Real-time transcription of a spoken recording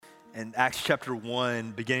In Acts chapter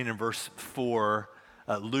 1, beginning in verse 4,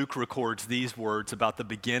 Luke records these words about the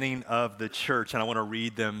beginning of the church, and I want to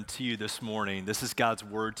read them to you this morning. This is God's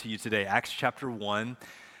word to you today. Acts chapter 1,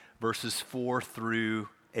 verses 4 through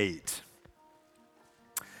 8.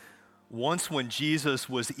 Once when Jesus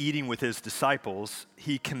was eating with his disciples,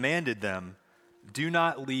 he commanded them, "Do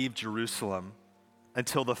not leave Jerusalem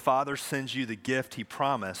until the Father sends you the gift he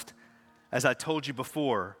promised. As I told you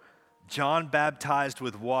before, John baptized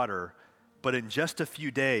with water, but in just a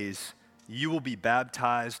few days, you will be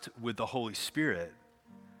baptized with the Holy Spirit."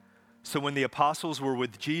 So when the apostles were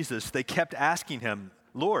with Jesus, they kept asking him,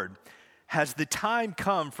 "Lord, has the time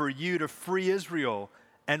come for you to free Israel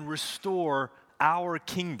and restore our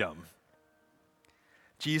kingdom?"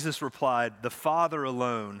 Jesus replied, "The Father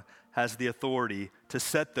alone has the authority to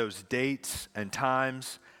set those dates and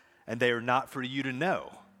times, and they are not for you to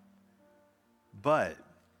know. But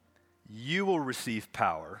you will receive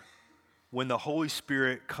power when the Holy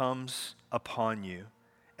Spirit comes upon you,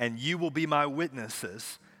 and you will be my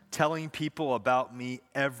witnesses, telling people about me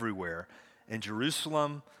everywhere, in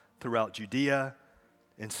Jerusalem, throughout Judea,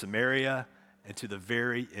 in Samaria, and to the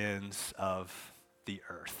very ends of the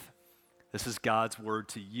earth." This is God's word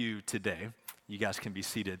to you today. You guys can be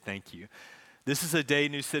seated. Thank you. This is a day,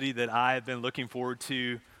 New City, that I have been looking forward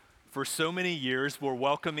to for so many years. We're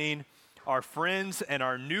welcoming our friends and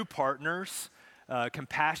our new partners,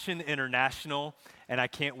 Compassion International, and I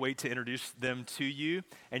can't wait to introduce them to you.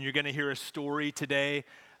 And you're going to hear a story today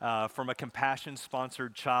from a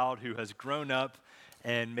Compassion-sponsored child who has grown up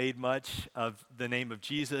and made much of the name of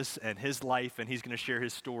Jesus and his life, and he's going to share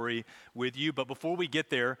his story with you. But before we get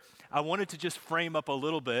there, I wanted to just frame up a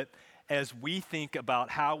little bit as we think about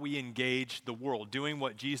how we engage the world, doing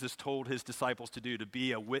what Jesus told his disciples to do, to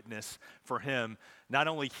be a witness for him, not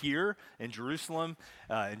only here in Jerusalem,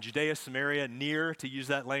 in Judea, Samaria, near, to use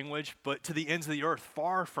that language, but to the ends of the earth,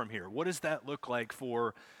 far from here. What does that look like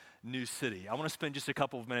for New City? I want to spend just a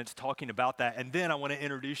couple of minutes talking about that, and then I want to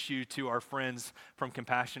introduce you to our friends from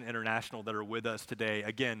Compassion International that are with us today,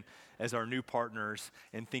 again, as our new partners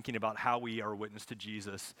in thinking about how we are a witness to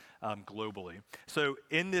Jesus globally. So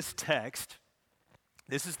in this text,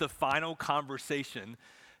 this is the final conversation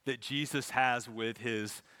that Jesus has with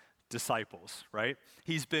his disciples, right?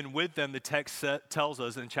 He's been with them, the text tells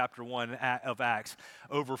us in chapter 1 of Acts,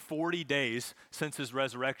 over 40 days since his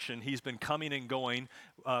resurrection. He's been coming and going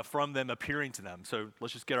from them, appearing to them. So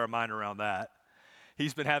let's just get our mind around that.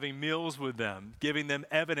 He's been having meals with them, giving them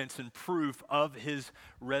evidence and proof of his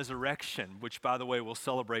resurrection, which, by the way, we'll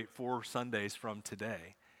celebrate 4 Sundays from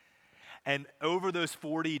today. And over those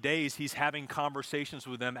 40 days, he's having conversations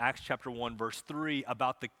with them, Acts chapter 1, verse 3,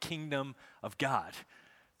 about the kingdom of God.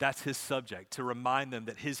 That's his subject, to remind them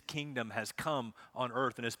that his kingdom has come on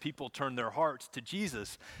earth. And as people turn their hearts to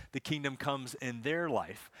Jesus, the kingdom comes in their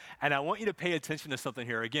life. And I want you to pay attention to something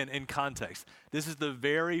here, again, in context. This is the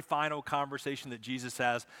very final conversation that Jesus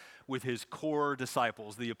has with his core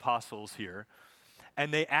disciples, the apostles here.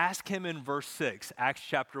 And they ask him in verse 6, Acts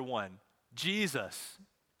chapter 1, "Jesus,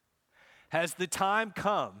 has the time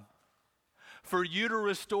come for you to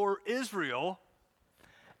restore Israel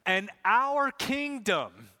and our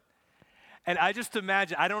kingdom?" And I just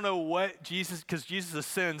imagine, I don't know what Jesus, because Jesus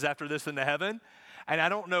ascends after this into heaven, and I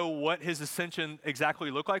don't know what his ascension exactly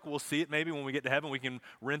looked like. We'll see it maybe when we get to heaven. We can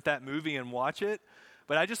rent that movie and watch it.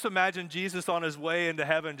 But I just imagine Jesus on his way into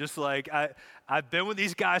heaven, just like, I've been with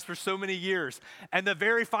these guys for so many years. And the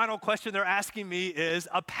very final question they're asking me is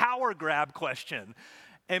a power grab question.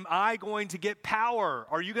 Am I going to get power?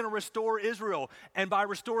 Are you going to restore Israel? And by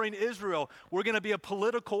restoring Israel, we're going to be a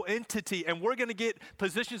political entity, and we're going to get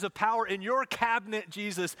positions of power in your cabinet,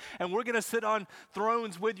 Jesus, and we're going to sit on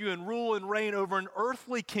thrones with you and rule and reign over an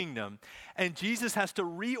earthly kingdom. And Jesus has to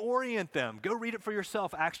reorient them. Go read it for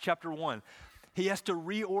yourself, Acts chapter 1. He has to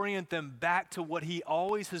reorient them back to what he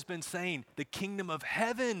always has been saying. The kingdom of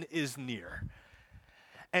heaven is near.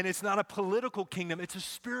 And it's not a political kingdom, it's a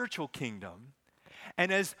spiritual kingdom.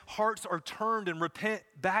 And as hearts are turned and repent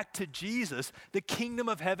back to Jesus, the kingdom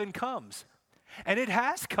of heaven comes. And it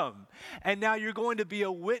has come. And now you're going to be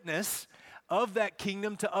a witness of that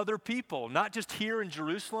kingdom to other people, not just here in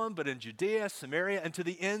Jerusalem, but in Judea, Samaria, and to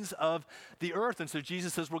the ends of the earth. And so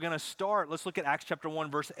Jesus says we're going to start. Let's look at Acts chapter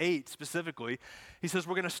 1, verse 8 specifically. He says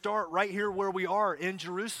we're going to start right here where we are in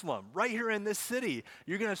Jerusalem, right here in this city.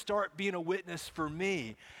 You're going to start being a witness for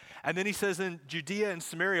me. And then he says in Judea and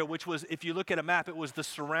Samaria, which was, if you look at a map, it was the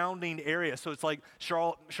surrounding area. So it's like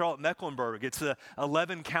Charlotte, Mecklenburg. It's a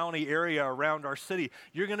 11-county area around our city.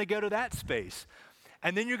 You're going to go to that space.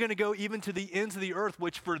 And then you're going to go even to the ends of the earth,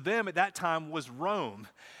 which for them at that time was Rome.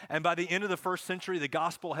 And by the end of the first century, the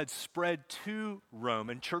gospel had spread to Rome,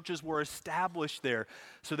 and churches were established there.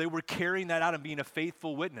 So they were carrying that out and being a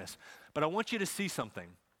faithful witness. But I want you to see something.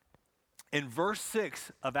 In verse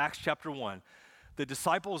 6 of Acts chapter 1, the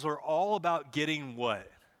disciples are all about getting what?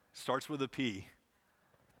 Starts with a P.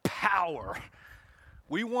 Power.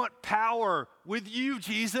 We want power with you,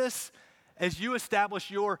 Jesus. As you establish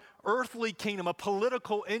your earthly kingdom, a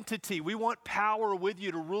political entity, we want power with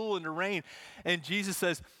you to rule and to reign. And Jesus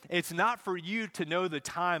says, it's not for you to know the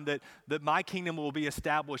time that my kingdom will be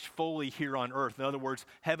established fully here on earth. In other words,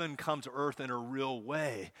 heaven comes to earth in a real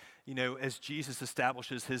way. You know, as Jesus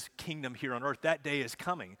establishes his kingdom here on earth, that day is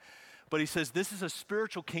coming. But he says, this is a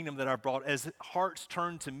spiritual kingdom that I've brought. As hearts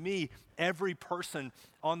turn to me, every person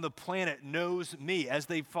on the planet knows me. As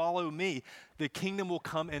they follow me, the kingdom will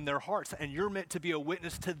come in their hearts. And you're meant to be a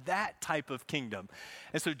witness to that type of kingdom.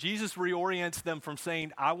 And so Jesus reorients them from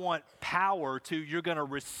saying, I want power, to you're going to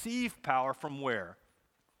receive power from where?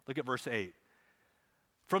 Look at verse 8.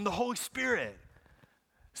 From the Holy Spirit.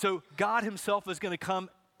 So God himself is going to come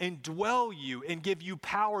and dwell you and give you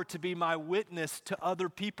power to be my witness to other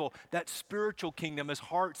people. That spiritual kingdom, as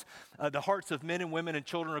the hearts of men and women and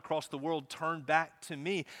children across the world turn back to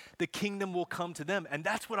me, the kingdom will come to them. And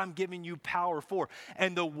that's what I'm giving you power for.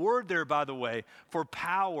 And the word there, by the way, for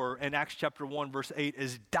power in Acts chapter 1, verse 8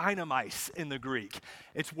 is dynamis in the Greek.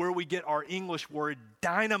 It's where we get our English word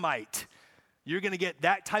dynamite. You're going to get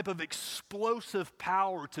that type of explosive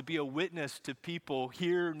power to be a witness to people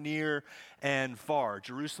here, near, and far.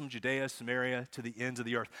 Jerusalem, Judea, Samaria, to the ends of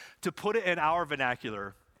the earth. To put it in our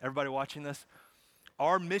vernacular, everybody watching this,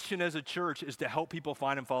 our mission as a church is to help people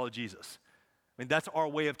find and follow Jesus. I mean, that's our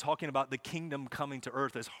way of talking about the kingdom coming to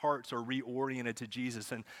earth as hearts are reoriented to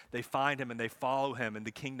Jesus and they find him and they follow him and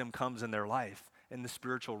the kingdom comes in their life in the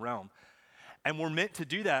spiritual realm. And we're meant to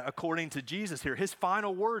do that according to Jesus here. His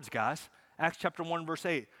final words, guys. Acts chapter 1, verse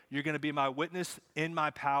 8, you're going to be my witness in my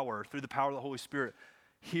power through the power of the Holy Spirit,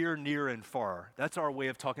 here, near, and far. That's our way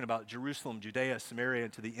of talking about Jerusalem, Judea, Samaria,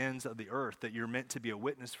 and to the ends of the earth, that you're meant to be a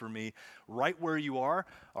witness for me right where you are,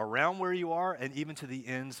 around where you are, and even to the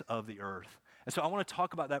ends of the earth. And so I want to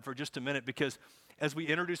talk about that for just a minute, because as we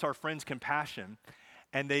introduce our friends Compassion,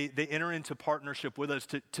 and they enter into partnership with us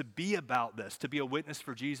to be about this, to be a witness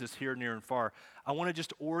for Jesus here, near, and far. I want to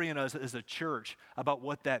just orient us as a church about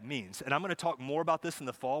what that means. And I'm going to talk more about this in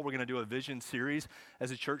the fall. We're going to do a vision series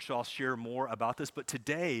as a church, so I'll share more about this. But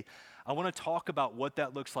today, I want to talk about what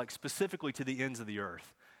that looks like specifically to the ends of the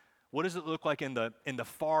earth. What does it look like in the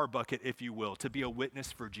far bucket, if you will, to be a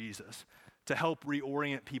witness for Jesus? To help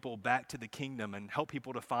reorient people back to the kingdom and help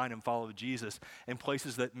people to find and follow Jesus in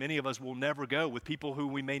places that many of us will never go, with people who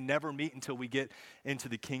we may never meet until we get into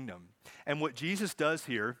the kingdom. And what Jesus does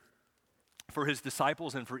here for his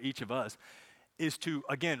disciples and for each of us is to,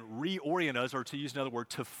 again, reorient us, or to use another word,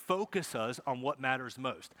 to focus us on what matters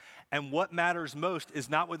most. And what matters most is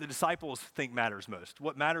not what the disciples think matters most.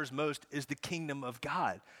 What matters most is the kingdom of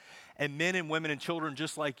God. And men and women and children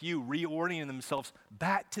just like you reorienting themselves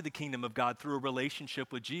back to the kingdom of God through a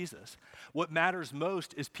relationship with Jesus. What matters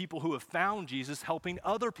most is people who have found Jesus helping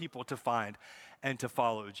other people to find and to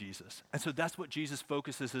follow Jesus. And so that's what Jesus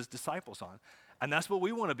focuses his disciples on. And that's what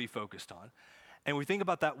we want to be focused on. And we think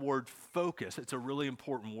about that word focus. It's a really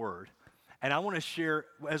important word. And I want to share,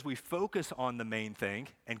 as we focus on the main thing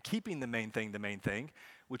and keeping the main thing,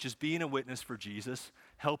 which is being a witness for Jesus,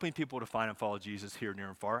 helping people to find and follow Jesus here, near,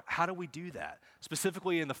 and far. How do we do that?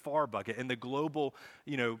 Specifically in the far bucket, in the global,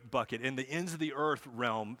 bucket, in the ends of the earth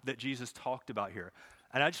realm that Jesus talked about here.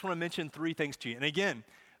 And I just want to mention three things to you. And again,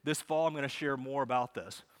 this fall I'm going to share more about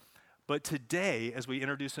this. But today, as we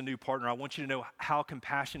introduce a new partner, I want you to know how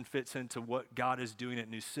Compassion fits into what God is doing at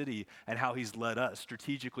New City and how he's led us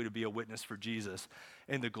strategically to be a witness for Jesus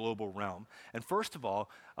in the global realm. And first of all,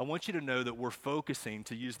 I want you to know that we're focusing,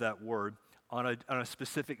 to use that word, on a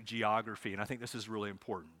specific geography. And I think this is really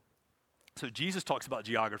important. So Jesus talks about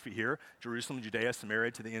geography here, Jerusalem, Judea,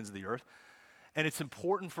 Samaria, to the ends of the earth. And it's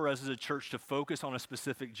important for us as a church to focus on a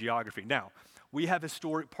specific geography. Now, we have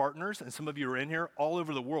historic partners, and some of you are in here, all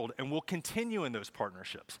over the world, and we'll continue in those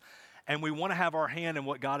partnerships. And we want to have our hand in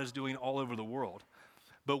what God is doing all over the world.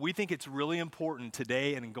 But we think it's really important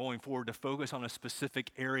today and going forward to focus on a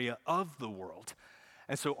specific area of the world.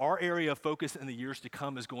 And so our area of focus in the years to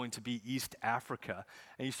come is going to be East Africa.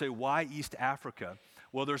 And you say, why East Africa?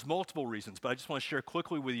 Well, there's multiple reasons, but I just want to share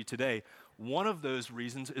quickly with you today. One of those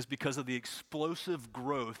reasons is because of the explosive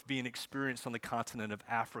growth being experienced on the continent of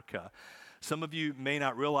Africa. Some of you may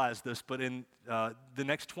not realize this, but in the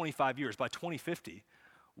next 25 years, by 2050,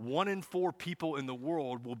 1 in 4 people in the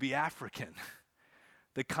world will be African.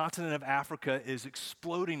 The continent of Africa is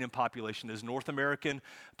exploding in population. As North American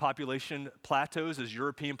population plateaus, as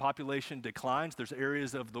European population declines, there's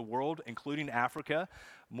areas of the world, including Africa,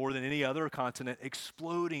 more than any other continent,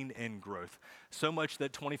 exploding in growth. So much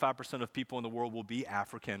that 25% of people in the world will be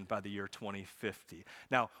African by the year 2050.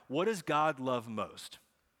 Now, what does God love most?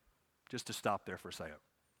 Just to stop there for a second.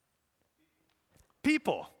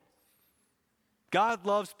 People. God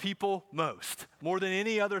loves people most. More than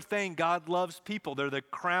any other thing, God loves people. They're the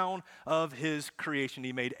crown of his creation.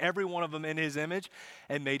 He made every one of them in his image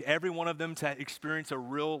and made every one of them to experience a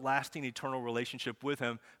real, lasting, eternal relationship with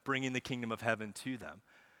him, bringing the kingdom of heaven to them.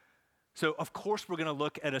 So, of course, we're going to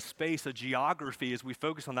look at a space, a geography, as we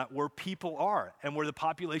focus on that, where people are and where the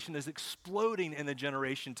population is exploding in the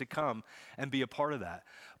generation to come and be a part of that.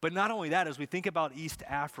 But not only that, as we think about East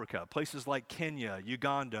Africa, places like Kenya,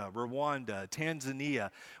 Uganda, Rwanda, Tanzania,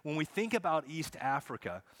 when we think about East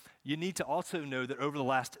Africa, you need to also know that over the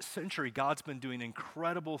last century, God's been doing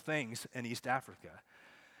incredible things in East Africa.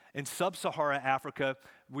 In sub-Saharan Africa,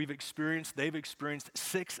 they've experienced a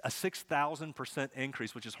 6,000%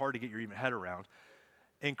 increase, which is hard to get your even head around,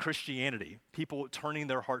 in Christianity. People turning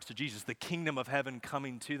their hearts to Jesus, the kingdom of heaven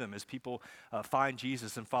coming to them as people find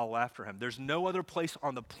Jesus and follow after him. There's no other place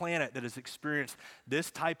on the planet that has experienced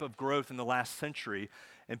this type of growth in the last century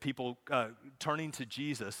and people turning to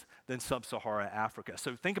Jesus than sub-Saharan Africa.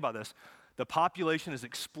 So think about this. The population is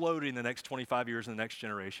exploding in the next 25 years in the next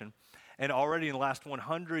generation. And already in the last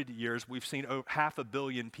 100 years, we've seen 500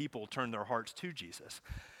 million people turn their hearts to Jesus.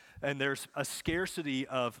 And there's a scarcity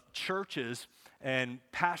of churches and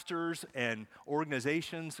pastors and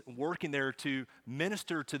organizations working there to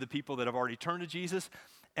minister to the people that have already turned to Jesus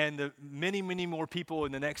and the many, many more people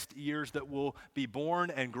in the next years that will be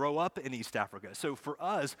born and grow up in East Africa. So for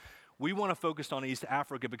us, we want to focus on East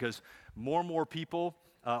Africa because more and more people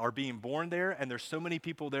are being born there, and there's so many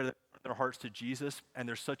people there that turn their hearts to Jesus, and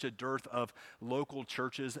there's such a dearth of local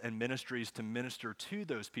churches and ministries to minister to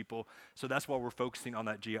those people. So that's why we're focusing on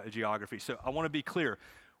that geography. So I want to be clear.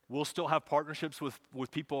 We'll still have partnerships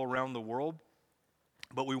with people around the world,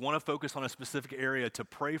 but we want to focus on a specific area to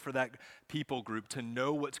pray for that people group, to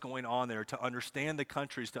know what's going on there, to understand the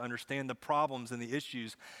countries, to understand the problems and the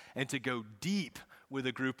issues, and to go deep with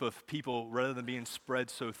a group of people rather than being spread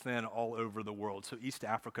so thin all over the world. So East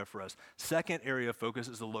Africa for us. Second area of focus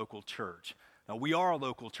is the local church. Now, we are a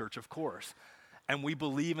local church, of course, and we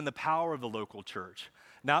believe in the power of the local church.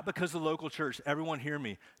 Not because the local church, everyone hear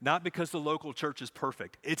me, not because the local church is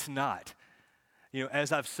perfect. It's not. You know,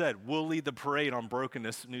 as I've said, we'll lead the parade on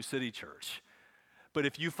Brokenness New City Church. But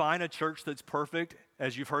if you find a church that's perfect,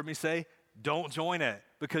 as you've heard me say, don't join it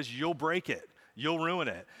because you'll break it. You'll ruin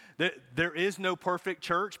it. There is no perfect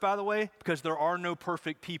church, by the way, because there are no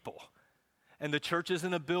perfect people. And the church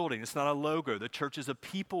isn't a building. It's not a logo. The church is a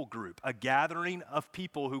people group, a gathering of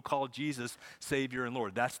people who call Jesus Savior and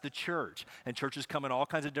Lord. That's the church. And churches come in all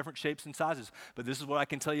kinds of different shapes and sizes. But this is what I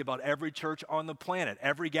can tell you about every church on the planet.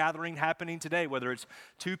 Every gathering happening today, whether it's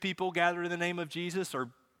 2 people gathered in the name of Jesus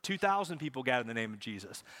or 2,000 people gathered in the name of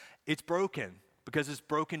Jesus, it's broken because it's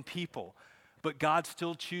broken people. But God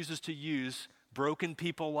still chooses to use broken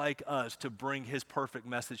people like us to bring his perfect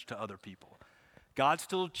message to other people. God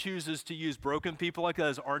still chooses to use broken people like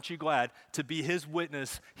us, aren't you glad, to be his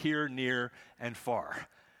witness here, near, and far.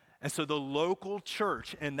 And so the local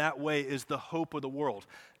church in that way is the hope of the world,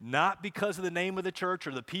 not because of the name of the church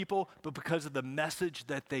or the people, but because of the message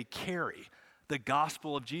that they carry, the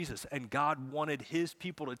gospel of Jesus. And God wanted his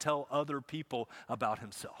people to tell other people about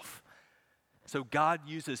himself. So God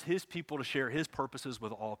uses his people to share his purposes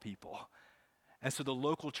with all people. And so the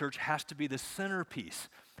local church has to be the centerpiece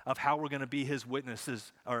of how we're going to be his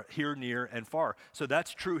witnesses here, near, and far. So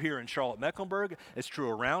that's true here in Charlotte-Mecklenburg. It's true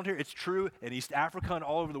around here. It's true in East Africa and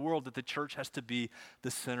all over the world that the church has to be the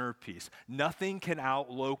centerpiece. Nothing can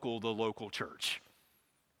out-local the local church.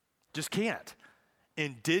 Just can't.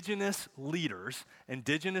 Indigenous leaders,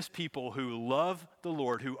 indigenous people who love the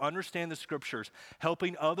Lord, who understand the scriptures,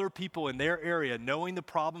 helping other people in their area, knowing the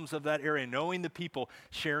problems of that area, knowing the people,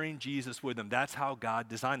 sharing Jesus with them. That's how God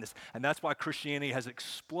designed this. And that's why Christianity has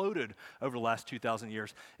exploded over the last 2,000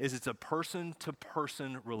 years, is it's a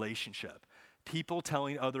person-to-person relationship. People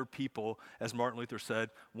telling other people, as Martin Luther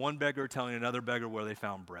said, one beggar telling another beggar where they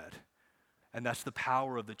found bread. And that's the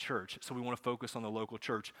power of the church. So we want to focus on the local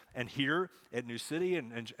church. And here at New City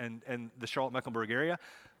and the Charlotte-Mecklenburg area,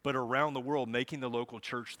 but around the world, making the local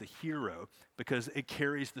church the hero because it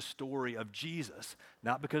carries the story of Jesus,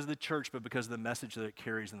 not because of the church, but because of the message that it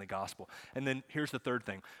carries in the gospel. And then here's the third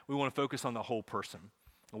thing. We want to focus on the whole person.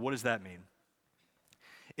 And what does that mean?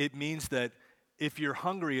 It means that if you're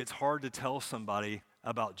hungry, it's hard to tell somebody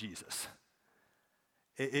about Jesus.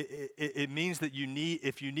 It means that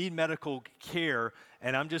if you need medical care,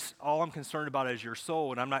 and all I'm concerned about is your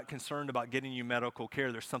soul, and I'm not concerned about getting you medical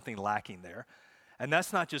care, there's something lacking there. And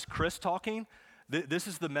that's not just Chris talking. This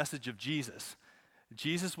is the message of Jesus.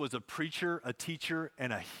 Jesus was a preacher, a teacher,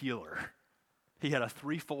 and a healer. He had a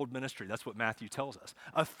threefold ministry. That's what Matthew tells us.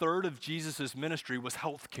 A third of Jesus' ministry was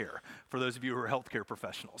healthcare, for those of you who are healthcare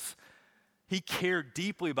professionals. He cared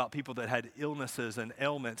deeply about people that had illnesses and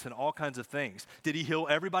ailments and all kinds of things. Did he heal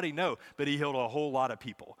everybody? No, but he healed a whole lot of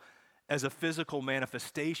people as a physical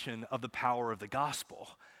manifestation of the power of the gospel.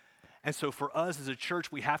 And so for us as a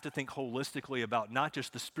church, we have to think holistically about not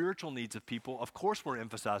just the spiritual needs of people, of course we're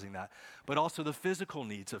emphasizing that, but also the physical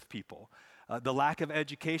needs of people. The lack of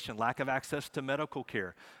education, lack of access to medical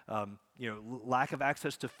care, lack of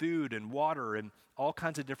access to food and water and all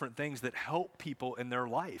kinds of different things that help people in their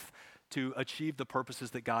life to achieve the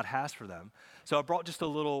purposes that God has for them. So I brought just a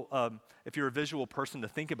little, if you're a visual person, to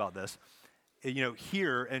think about this.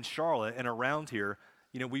 Here in Charlotte and around here,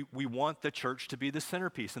 we want the church to be the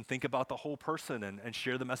centerpiece and think about the whole person and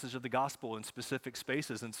share the message of the gospel in specific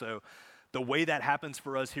spaces. And so the way that happens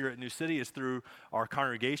for us here at New City is through our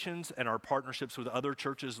congregations and our partnerships with other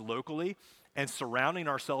churches locally and surrounding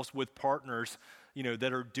ourselves with partners,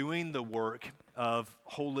 that are doing the work of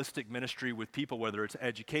holistic ministry with people, whether it's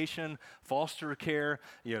education, foster care,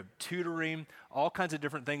 tutoring, all kinds of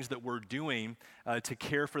different things that we're doing to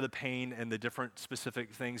care for the pain and the different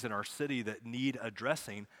specific things in our city that need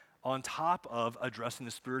addressing on top of addressing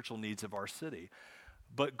the spiritual needs of our city.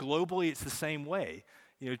 But globally, it's the same way.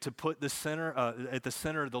 To put at the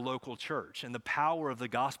center of the local church and the power of the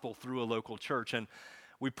gospel through a local church. And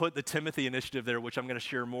we put the Timothy Initiative there, which I'm going to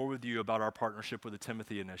share more with you about our partnership with the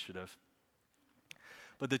Timothy Initiative.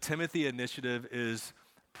 But the Timothy Initiative is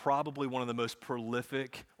probably one of the most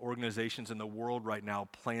prolific organizations in the world right now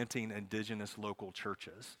planting indigenous local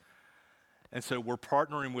churches. And so we're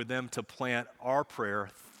partnering with them to plant, our prayer,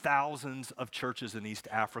 thousands of churches in East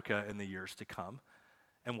Africa in the years to come.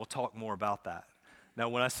 And we'll talk more about that. Now,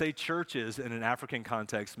 when I say churches in an African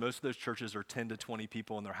context, most of those churches are 10 to 20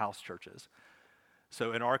 people in their house churches.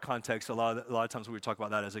 So in our context, a lot of times we would talk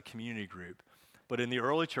about that as a community group. But in the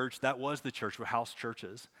early church, that was the church, were house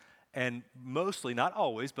churches. And mostly, not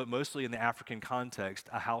always, but mostly in the African context,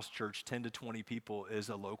 a house church, 10 to 20 people, is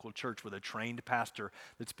a local church with a trained pastor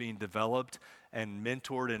that's being developed and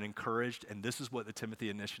mentored and encouraged. And this is what the Timothy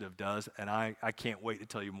Initiative does, and I can't wait to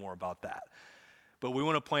tell you more about that. But we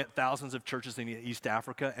want to plant thousands of churches in East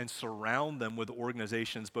Africa and surround them with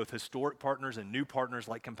organizations, both historic partners and new partners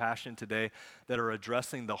like Compassion today, that are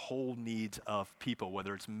addressing the whole needs of people,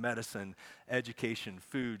 whether it's medicine, education,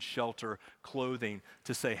 food, shelter, clothing,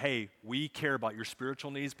 to say, hey, we care about your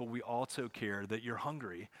spiritual needs, but we also care that you're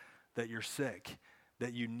hungry, that you're sick,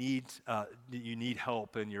 that you need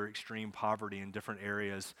help in your extreme poverty in different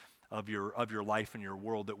areas of your life and your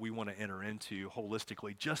world that we want to enter into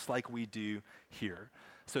holistically, just like we do here.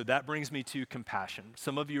 So that brings me to Compassion.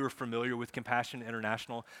 Some of you are familiar with Compassion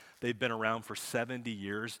International. They've been around for 70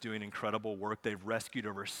 years doing incredible work. They've rescued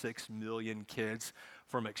over 6 million kids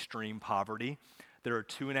from extreme poverty. There are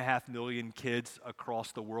 2.5 million kids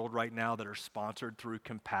across the world right now that are sponsored through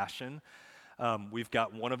Compassion. We've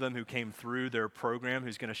got one of them who came through their program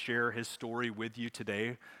who's going to share his story with you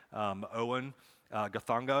today, Owen.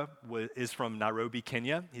 Gathanga is from Nairobi,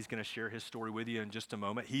 Kenya. He's going to share his story with you in just a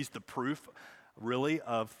moment. He's the proof, really,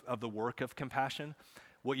 of the work of Compassion.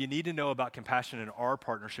 What you need to know about Compassion and our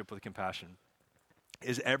partnership with Compassion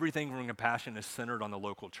is everything from Compassion is centered on the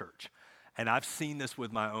local church. And I've seen this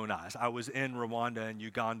with my own eyes. I was in Rwanda and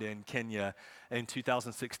Uganda and Kenya in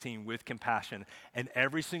 2016 with Compassion, and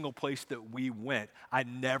every single place that we went, I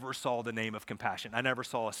never saw the name of Compassion. I never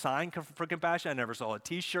saw a sign for Compassion. I never saw a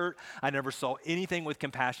t-shirt. I never saw anything with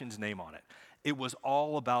Compassion's name on it. It was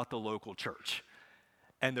all about the local church.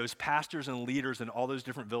 And those pastors and leaders in all those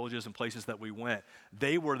different villages and places that we went,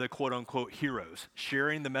 they were the quote-unquote heroes,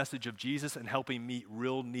 sharing the message of Jesus and helping meet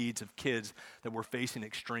real needs of kids that were facing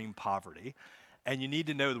extreme poverty. And you need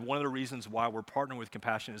to know that one of the reasons why we're partnering with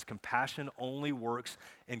Compassion is Compassion only works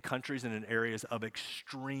in countries and in areas of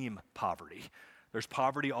extreme poverty. There's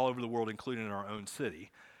poverty all over the world, including in our own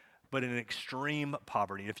city. But in extreme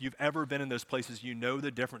poverty. If you've ever been in those places, you know the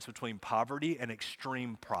difference between poverty and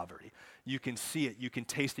extreme poverty. You can see it, you can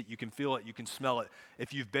taste it, you can feel it, you can smell it.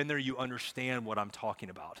 If you've been there, you understand what I'm talking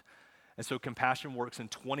about. And so Compassion works in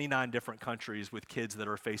 29 different countries with kids that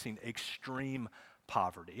are facing extreme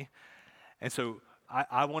poverty. And so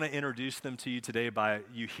I want to introduce them to you today by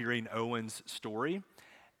you hearing Owen's story.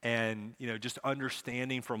 And, just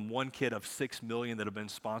understanding from one kid of 6 million that have been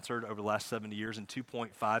sponsored over the last 70 years and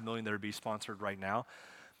 2.5 million that are being sponsored right now,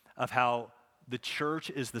 of how the church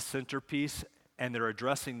is the centerpiece and they're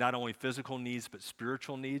addressing not only physical needs but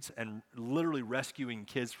spiritual needs and literally rescuing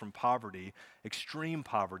kids from poverty, extreme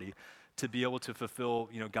poverty, to be able to fulfill,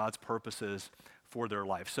 God's purposes for their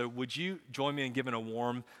life. So would you join me in giving a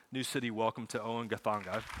warm New City welcome to Owen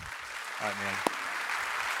Gathanga? All right, man.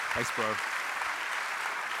 Thanks, bro.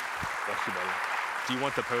 Bless you, brother. Do you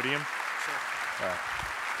want the podium? Sure. All right.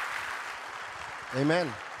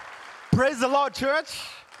 Amen. Praise the Lord, church.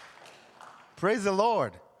 Praise the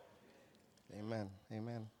Lord. Amen.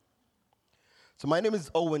 Amen. So my name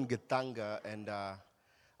is Owen Gathanga, and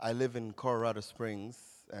I live in Colorado Springs,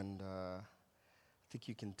 and I think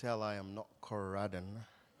you can tell I am not Coloradan.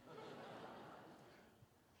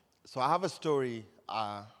 So I have a story,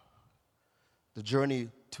 the journey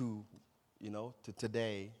to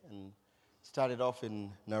today, and started off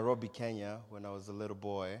in Nairobi, Kenya, when I was a little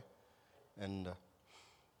boy. And,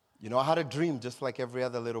 I had a dream just like every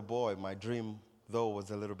other little boy. My dream, though,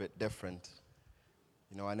 was a little bit different.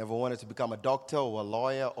 I never wanted to become a doctor or a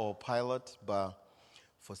lawyer or a pilot, but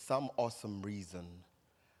for some awesome reason,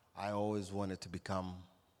 I always wanted to become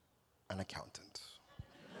an accountant.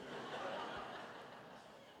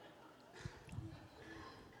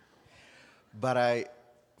 But I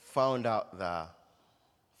found out that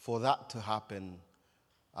for that to happen,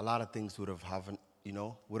 a lot of things would have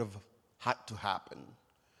had to happen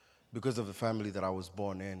because of the family that I was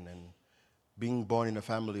born in. And being born in a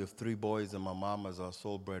family of 3 boys and my mom as our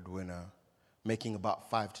sole breadwinner, making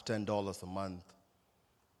about $5 to $10 a month,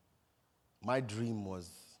 my dream was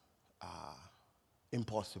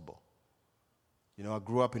impossible. I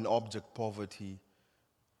grew up in abject poverty,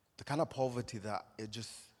 the kind of poverty that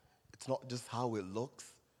it's not just how it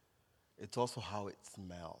looks, it's also how it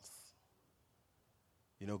smells.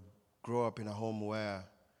 Grow up in a home where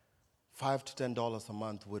 $5 to $10 a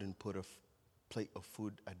month wouldn't put a plate of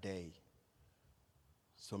food a day.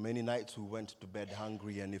 So many nights we went to bed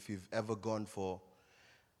hungry, and if you've ever gone for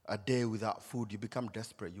a day without food, you become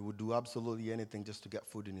desperate. You would do absolutely anything just to get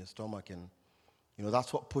food in your stomach. And,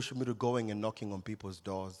 that's what pushed me to going and knocking on people's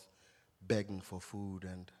doors, begging for food.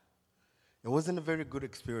 And it wasn't a very good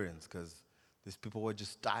experience because these people were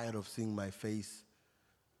just tired of seeing my face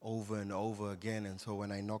over and over again. And so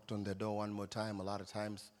when I knocked on their door one more time, a lot of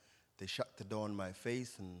times they shut the door in my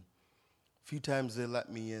face. And a few times they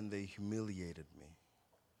let me in, they humiliated me.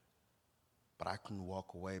 But I couldn't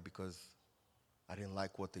walk away because I didn't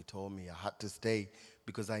like what they told me. I had to stay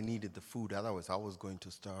because I needed the food. Otherwise, I was going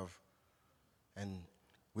to starve. And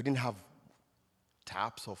we didn't have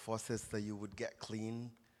taps or faucets that you would get clean,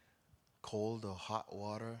 cold or hot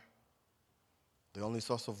water. The only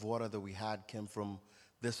source of water that we had came from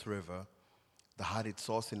this river that had its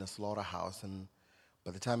source in a slaughterhouse. And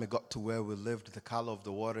by the time it got to where we lived, the color of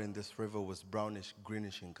the water in this river was brownish,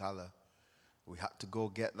 greenish in color. We had to go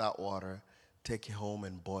get that water, take it home,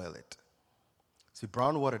 and boil it. See,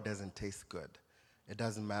 brown water doesn't taste good. It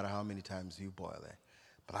doesn't matter how many times you boil it.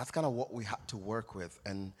 But that's kind of what we had to work with.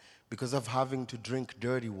 And because of having to drink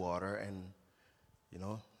dirty water and,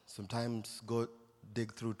 sometimes go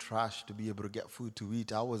dig through trash to be able to get food to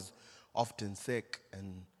eat, I was often sick.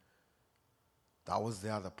 And that was the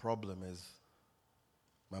other problem is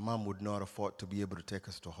my mom would not afford to be able to take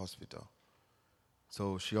us to a hospital.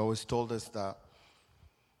 So she always told us that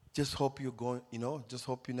just hope just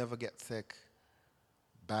hope you never get sick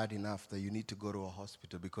bad enough that you need to go to a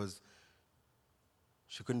hospital, because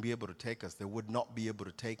she couldn't be able to take us. They would not be able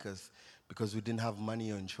to take us because we didn't have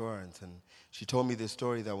money or insurance. And she told me this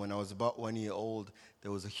story that when I was about 1 year old,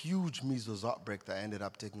 there was a huge measles outbreak that ended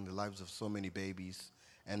up taking the lives of so many babies.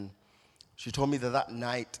 And she told me that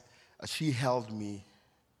night, she held me,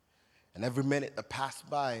 and every minute that passed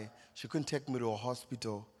by, she couldn't take me to a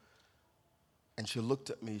hospital. And she looked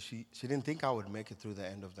at me. She didn't think I would make it through the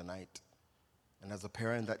end of the night. And as a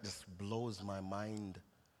parent, that just blows my mind.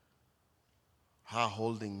 Her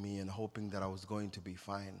holding me and hoping that I was going to be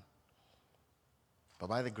fine. But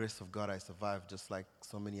by the grace of God, I survived just like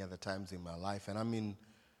so many other times in my life. And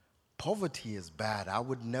poverty is bad. I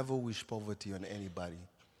would never wish poverty on anybody.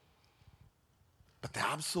 But the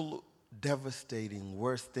absolute devastating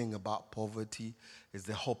worst thing about poverty is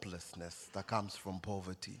the hopelessness that comes from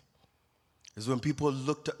poverty. Is when people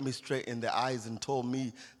looked at me straight in the eyes and told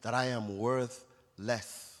me that I am worth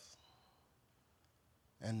less.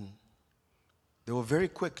 And they were very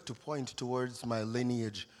quick to point towards my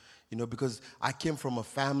lineage, because I came from a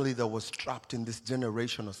family that was trapped in this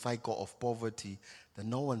generational cycle of poverty that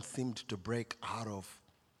no one seemed to break out of.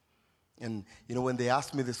 And, when they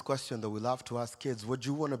ask me this question that we love to ask kids, what do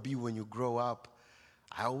you want to be when you grow up?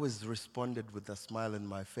 I always responded with a smile in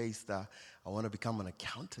my face that I want to become an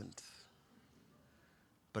accountant.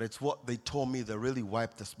 But it's what they told me that really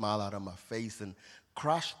wiped the smile out of my face and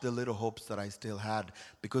crushed the little hopes that I still had,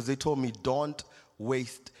 because they told me, don't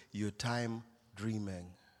waste your time dreaming,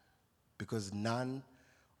 because none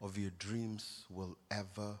of your dreams will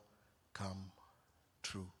ever come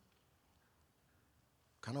true.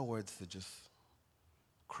 Kind of words that just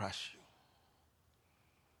crush you.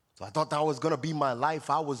 So I thought that was going to be my life.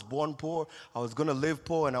 I was born poor, I was going to live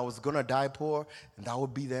poor, and I was going to die poor, and that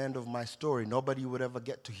would be the end of my story. Nobody would ever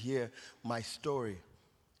get to hear my story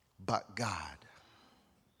but God.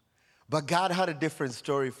 But God had a different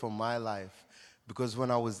story for my life, because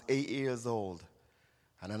when I was 8 years old,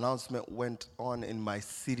 an announcement went on in my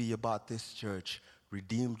city about this church,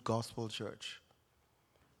 Redeemed Gospel Church,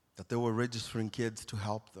 that they were registering kids to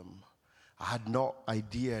help them. I had no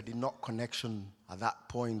idea, I did not connection at that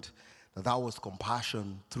point that was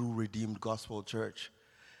compassion through Redeemed Gospel Church.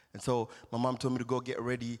 And so my mom told me to go get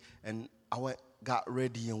ready, and I got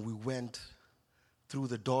ready, and we went through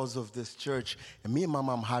the doors of this church. And me and my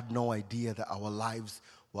mom had no idea that our lives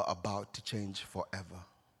were about to change forever.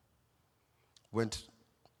 Went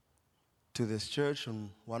to this church, and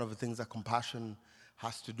one of the things that compassion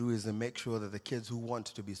has to do is to make sure that the kids who want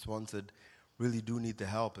to be sponsored really do need the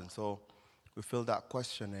help. And so we filled out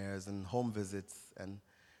questionnaires and home visits, and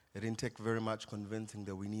it didn't take very much convincing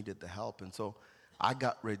that we needed the help. And so I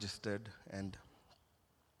got registered, and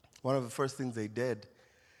one of the first things they did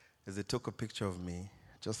is they took a picture of me,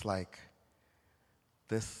 just like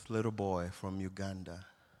this little boy from Uganda,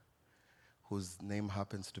 whose name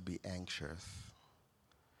happens to be Anxious.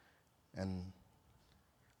 And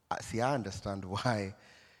I understand why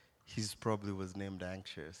he's probably was named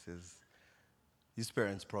Anxious. His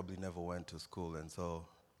parents probably never went to school, and so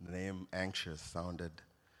the name Anxious sounded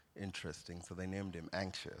interesting, so they named him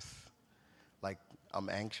Anxious. Like, I'm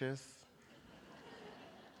anxious.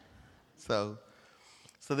 So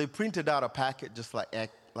they printed out a packet just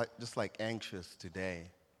like Anxious today,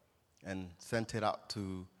 and sent it out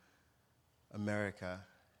to America.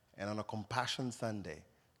 And on a Compassion Sunday,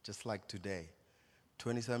 just like today,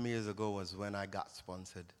 20-some years ago was when I got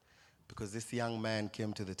sponsored, because this young man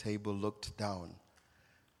came to the table, looked down,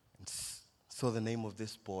 and saw the name of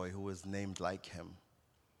this boy who was named like him.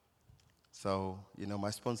 So, my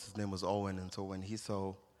sponsor's name was Owen, and so when he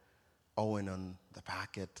saw Owen on the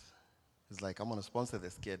packet, he's like, I'm going to sponsor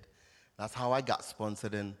this kid. That's how I got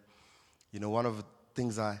sponsored. And, one of the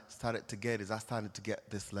things I started to get is I started to get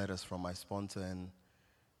these letters from my sponsor, and,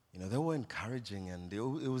 they were encouraging, and it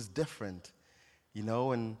was different,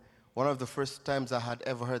 and one of the first times I had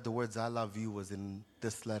ever heard the words, I love you, was in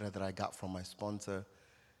this letter that I got from my sponsor.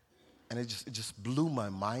 And it just blew my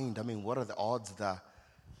mind. I mean, what are the odds that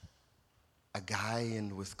a guy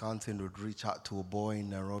in Wisconsin would reach out to a boy in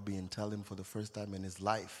Nairobi and tell him for the first time in his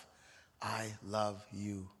life, I love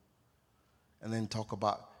you. And then talk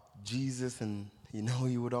about Jesus, and,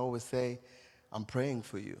 he would always say, I'm praying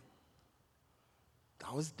for you.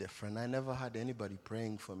 That was different. I never had anybody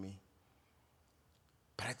praying for me.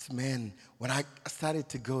 But when I started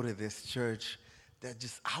to go to this church,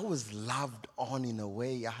 I was loved on in a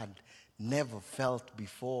way I had never felt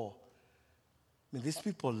before. I mean, these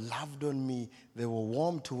people loved on me. They were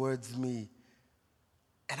warm towards me.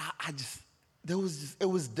 And it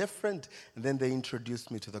was different. And then they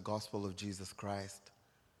introduced me to the gospel of Jesus Christ.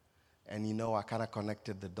 And, I kind of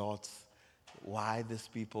connected the dots. Why these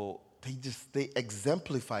people, they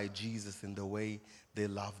exemplify Jesus in the way they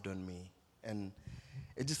loved on me. And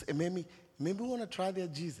it made me want to try their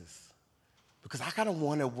Jesus, because I kind of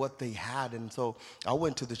wanted what they had. And so I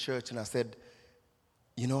went to the church and I said,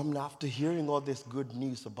 after hearing all this good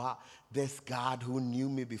news about this God who knew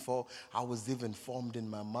me before I was even formed in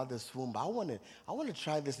my mother's womb, I want to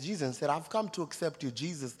try this Jesus. And said, I've come to accept your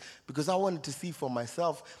Jesus because I wanted to see for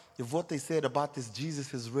myself if what they said about this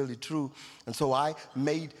Jesus is really true. And so I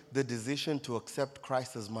made the decision to accept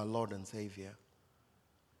Christ as my Lord and Savior.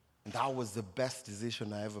 And that was the best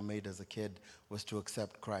decision I ever made as a kid, was to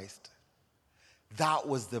accept Christ. That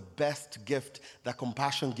was the best gift that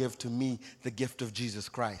Compassion gave to me, the gift of Jesus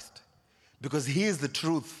Christ. Because here's the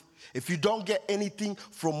truth. If you don't get anything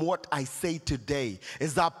from what I say today,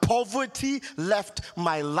 is that poverty left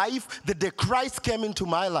my life the day Christ came into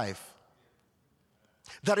my life.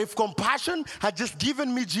 That if Compassion had just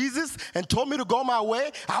given me Jesus and told me to go my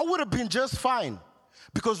way, I would have been just fine.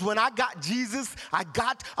 Because when I got Jesus, I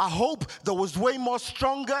got a hope that was way more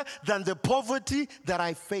stronger than the poverty that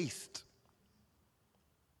I faced.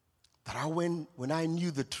 That when I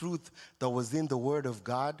knew the truth that was in the Word of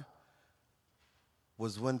God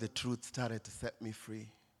was when the truth started to set me free.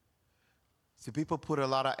 See, people put a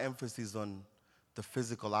lot of emphasis on the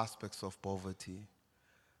physical aspects of poverty,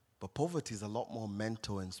 but poverty is a lot more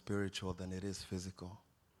mental and spiritual than it is physical.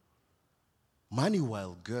 Money,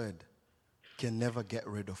 while good, can never get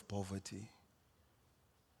rid of poverty,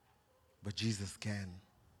 but Jesus can,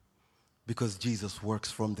 because Jesus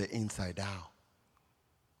works from the inside out.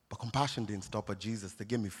 But compassion didn't stop at Jesus. They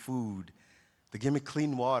gave me food. They gave me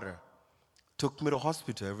clean water. Took me to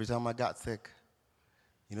hospital every time I got sick.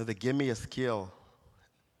 They gave me a skill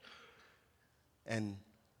and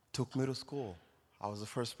took me to school. I was the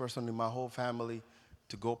first person in my whole family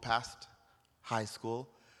to go past high school,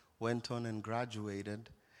 went on and graduated,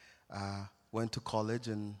 went to college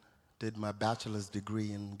and did my bachelor's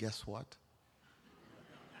degree in, guess what?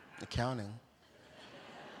 Accounting.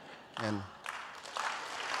 And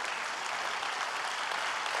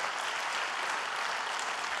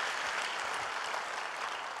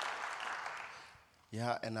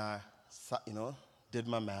I, did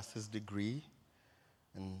my master's degree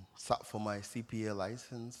and sat for my CPA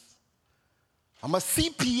license. I'm a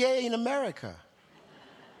CPA in America.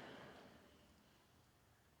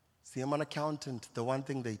 See, I'm an accountant. The one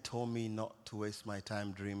thing they told me not to waste my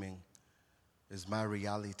time dreaming is my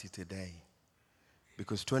reality today.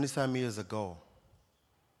 Because 20-some years ago,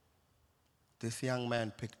 this young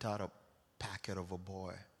man picked out a packet of a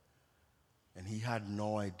boy, and he had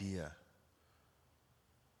no idea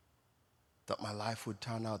that my life would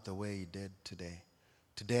turn out the way it did today.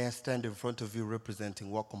 Today I stand in front of you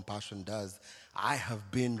representing what compassion does. I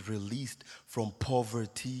have been released from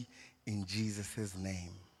poverty in Jesus'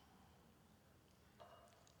 name.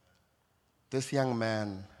 This young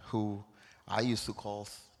man who I used to call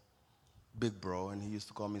Big Bro, and he used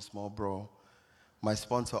to call me Small Bro, my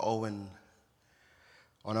sponsor Owen,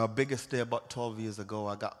 on our biggest day about 12 years ago,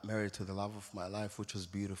 I got married to the love of my life, which was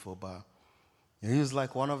beautiful, but he was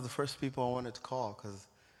like one of the first people I wanted to call, because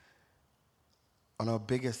on our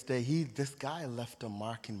biggest day, this guy left a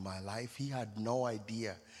mark in my life. He had no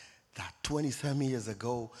idea that 20-some years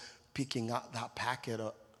ago, picking out that packet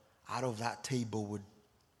out of that table would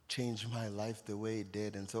change my life the way it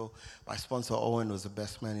did. And so my sponsor Owen was the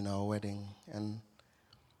best man in our wedding. And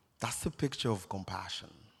that's the picture of compassion.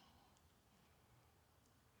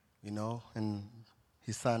 And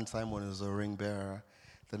his son Simon was a ring bearer.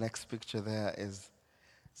 The next picture there is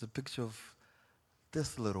a picture of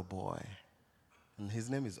this little boy. And his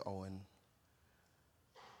name is Owen.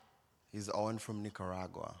 He's Owen from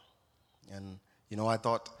Nicaragua. And, I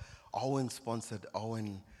thought Owen sponsored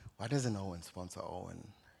Owen. Why doesn't Owen sponsor Owen?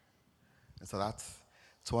 And so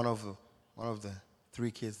it's one of the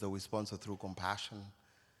 3 kids that we sponsor through compassion.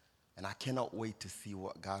 And I cannot wait to see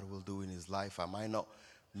what God will do in his life. I might not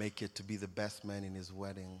make it to be the best man in his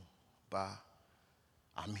wedding, but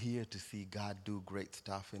I'm here to see God do great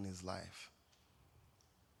stuff in his life.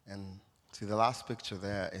 And see, the last picture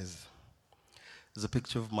there is a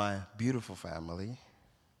picture of my beautiful family,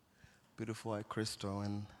 beautiful wife Crystal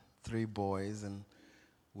and 3 boys, and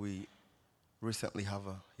we recently have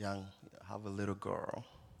a little girl.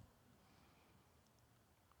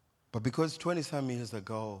 But because 20-some years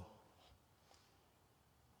ago,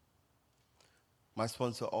 my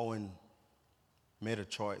sponsor Owen made a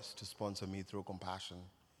choice to sponsor me through compassion,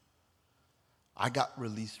 I got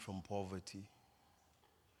released from poverty.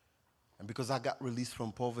 And because I got released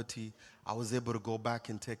from poverty, I was able to go back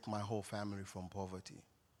and take my whole family from poverty.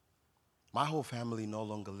 My whole family no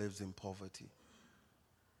longer lives in poverty.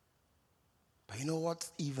 But you know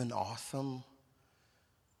what's even awesome?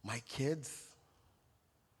 My kids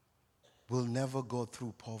will never go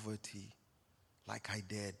through poverty like I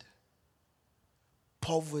did.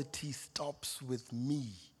 Poverty stops with me.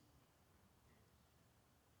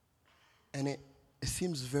 And it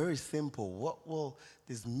seems very simple.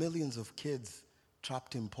 There's millions of kids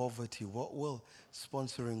trapped in poverty. What will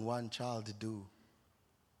sponsoring one child do?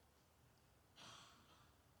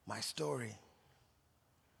 My story.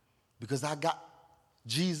 Because I got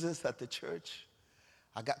Jesus at the church,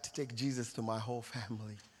 I got to take Jesus to my whole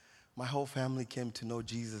family. My whole family came to know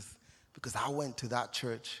Jesus because I went to that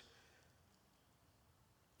church.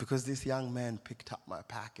 Because this young man picked up my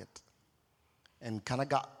packet. And kind of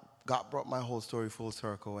God brought my whole story full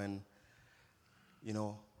circle. And,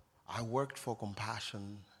 I worked for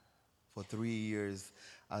Compassion for 3 years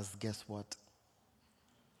as, guess what?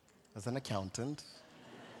 As an accountant.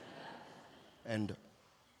 And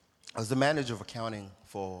I was the manager of accounting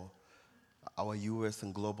for our U.S.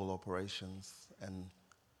 and global operations. And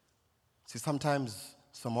see, sometimes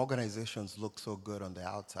some organizations look so good on the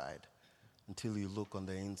outside, until you look on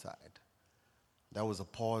the inside. That was a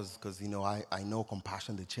pause because, I know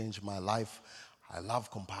compassion, they changed my life. I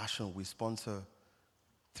love compassion. We sponsor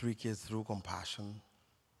 3 kids through compassion.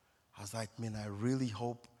 I was like, man, I really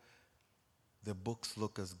hope the books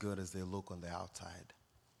look as good as they look on the outside.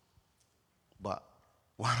 But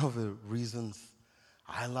one of the reasons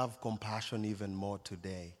I love compassion even more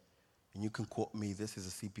today, and you can quote me, this is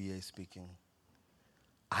a CPA speaking,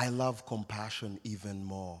 I love compassion even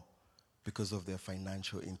more because of their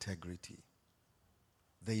financial integrity.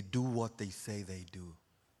 They do what they say they do.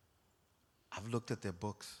 I've looked at their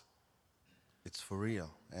books. It's for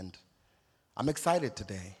real. And I'm excited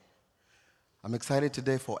today. I'm excited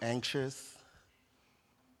today for Anxious.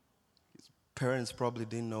 His parents probably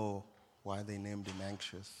didn't know why they named him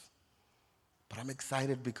Anxious. But I'm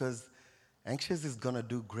excited because Anxious is going to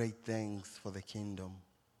do great things for the kingdom.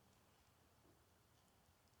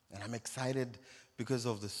 And I'm excited because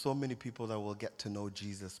of the so many people that will get to know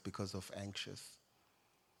Jesus because of Anxious.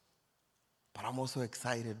 But I'm also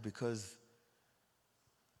excited because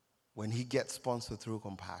when he gets sponsored through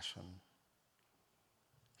compassion,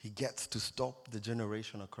 he gets to stop the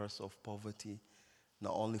generational curse of poverty,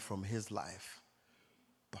 not only from his life,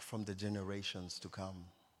 but from the generations to come.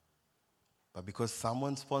 But because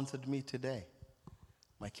someone sponsored me today,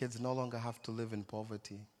 my kids no longer have to live in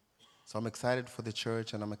poverty. So I'm excited for the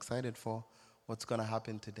church, and I'm excited for what's going to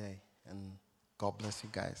happen today. And God bless you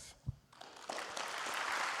guys.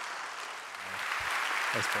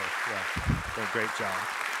 That's great. Yeah, did a great job.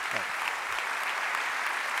 Yeah.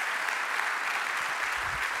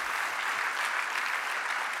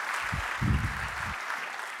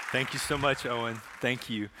 Thank you so much, Owen. Thank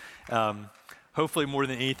you. Hopefully, more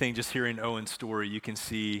than anything, just hearing Owen's story, you can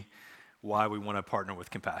see why we want to partner with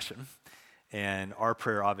Compassion. And our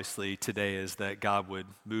prayer, obviously, today is that God would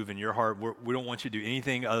move in your heart. We don't want you to do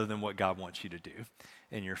anything other than what God wants you to do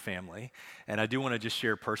in your family. And I do want to just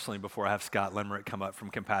share personally, before I have Scott Limerick come up from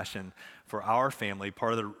Compassion, for our family,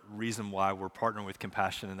 part of the reason why we're partnering with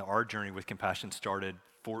Compassion and our journey with Compassion started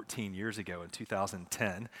 14 years ago in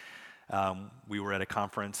 2010. We were at a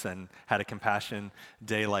conference and had a compassion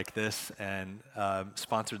day like this and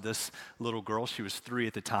sponsored this little girl. She was 3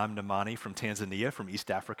 at the time, Namani from Tanzania, from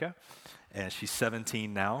East Africa. And she's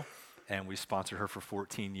 17 now, and we sponsored her for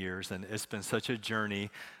 14 years. And it's been such a journey.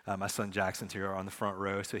 My son Jackson's here on the front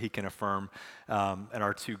row, so he can affirm. And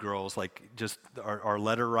our 2 girls, like just our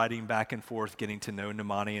letter writing back and forth, getting to know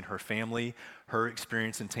Namani and her family, her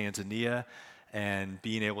experience in Tanzania, and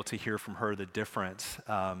being able to hear from her the difference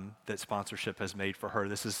that sponsorship has made for her.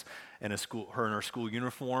 This is in her in her school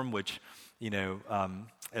uniform, which,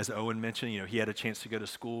 as Owen mentioned, he had a chance to go to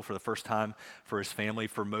school for the first time for his family.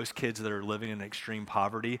 For most kids that are living in extreme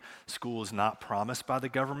poverty, school is not promised by the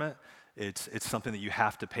government. It's something that you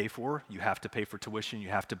have to pay for. You have to pay for tuition. You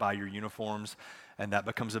have to buy your uniforms. And that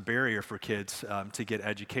becomes a barrier for kids to get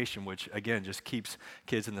education, which, again, just keeps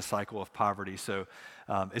kids in the cycle of poverty. So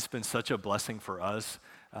it's been such a blessing for us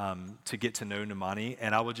to get to know Namani.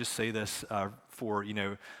 And I would just say this for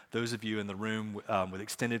those of you in the room with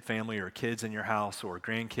extended family or kids in your house or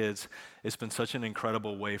grandkids, it's been such an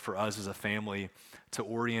incredible way for us as a family to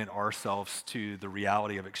orient ourselves to the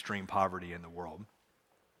reality of extreme poverty in the world.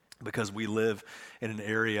 Because we live in an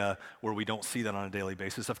area where we don't see that on a daily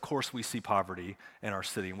basis. Of course, we see poverty in our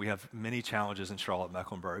city, and we have many challenges in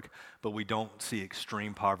Charlotte-Mecklenburg, but we don't see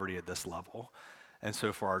extreme poverty at this level. And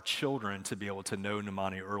so for our children to be able to know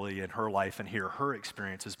Namani early in her life and hear her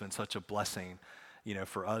experience has been such a blessing,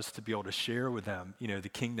 for us to be able to share with them, the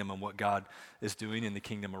kingdom and what God is doing in the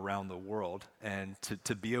kingdom around the world, and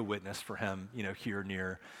to be a witness for him, here,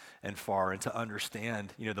 near, and far, and to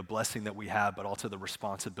understand, the blessing that we have, but also the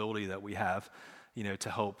responsibility that we have, to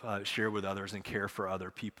help share with others and care for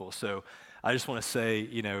other people. So I just want to say,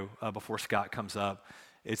 before Scott comes up,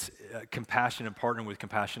 it's compassion and partnering with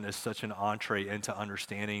Compassion is such an entree into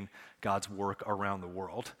understanding God's work around the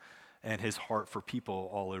world and his heart for people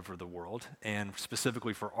all over the world. And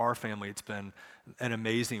specifically for our family, it's been an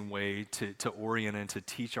amazing way to orient and to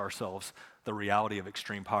teach ourselves the reality of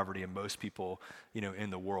extreme poverty and most people, in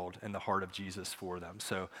the world, and the heart of Jesus for them.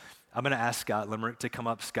 So I'm going to ask Scott Limerick to come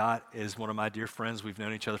up. Scott is one of my dear friends. We've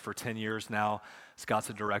known each other for 10 years now. Scott's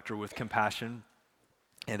a director with Compassion.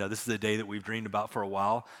 And this is a day that we've dreamed about for a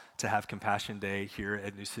while, to have Compassion Day here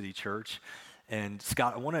at New City Church. And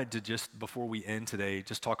Scott, I wanted to just, before we end today,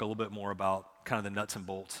 just talk a little bit more about kind of the nuts and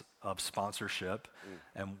bolts of sponsorship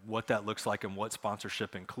and what that looks like and what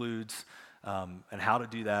sponsorship includes and how to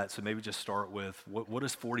do that. So maybe just start with what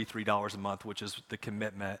is $43 a month, which is the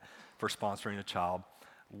commitment for sponsoring a child.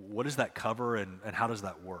 What does that cover and how does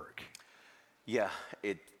that work? Yeah,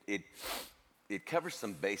 it covers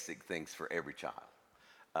some basic things for every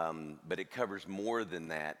child. But it covers more than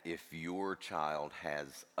that if your child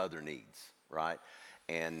has other needs, right?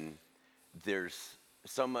 And there's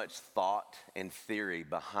so much thought and theory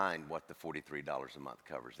behind what the $43 a month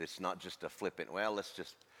covers. It's not just a flippant, well, let's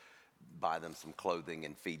just buy them some clothing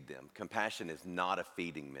and feed them. Compassion is not a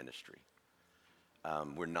feeding ministry.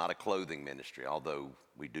 We're not a clothing ministry, although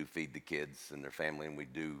we do feed the kids and their family, and we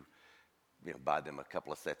do buy them a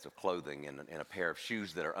couple of sets of clothing and a pair of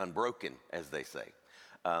shoes that are unbroken, as they say.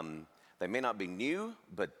 They may not be new,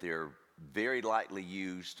 but they're very lightly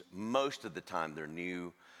used. Most of the time they're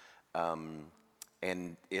new.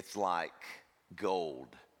 And it's like gold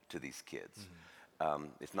to these kids.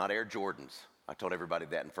 It's not Air Jordans. I told everybody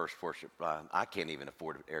that in first worship. I can't even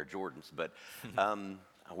afford Air Jordans, but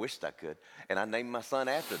I wished I could. And I named my son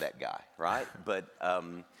after that guy, right?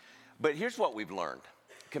 But here's what we've learned.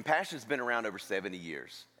 Compassion's been around over 70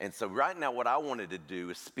 years. And so right now what I wanted to do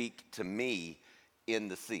is speak to me in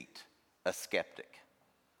the seat, a skeptic.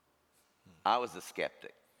 I was a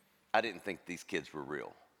skeptic. I didn't think these kids were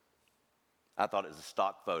real. I thought it was a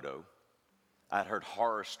stock photo. I'd heard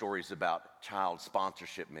horror stories about child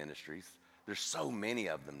sponsorship ministries. There's so many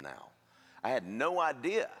of them now. I had no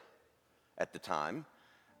idea at the time,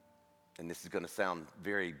 and this is going to sound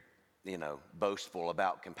very, boastful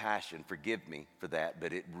about compassion. Forgive me for that,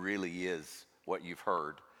 but it really is what you've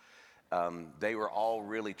heard. They were all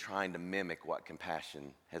really trying to mimic what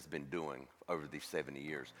compassion has been doing over these 70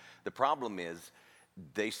 years. The problem is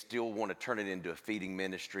they still want to turn it into a feeding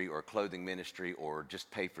ministry or a clothing ministry or just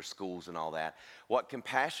pay for schools and all that. What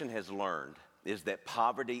compassion has learned is that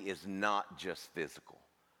poverty is not just physical.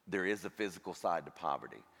 There is a physical side to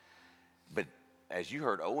poverty. But as you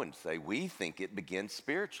heard Owen say, we think it begins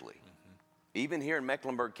spiritually. Even here in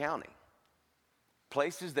Mecklenburg County.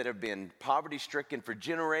 Places that have been poverty-stricken for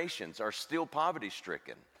generations are still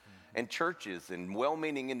poverty-stricken. And churches and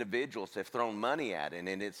well-meaning individuals have thrown money at it,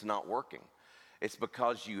 and it's not working. It's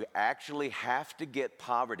because you actually have to get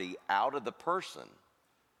poverty out of the person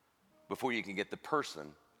before you can get the person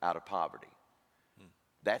out of poverty.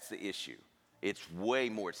 That's the issue. It's way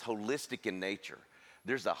more. It's holistic in nature.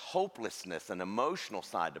 There's a hopelessness, an emotional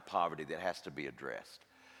side to poverty that has to be addressed.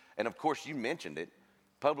 And of course, you mentioned it.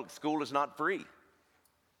 Public school is not free.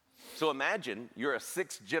 So imagine you're a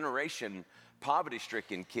sixth-generation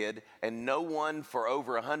poverty-stricken kid, and no one for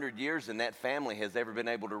over 100 years in that family has ever been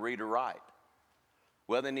able to read or write.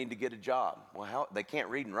 Well, they need to get a job. Well, they can't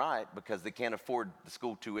read and write because they can't afford the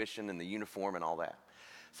school tuition and the uniform and all that.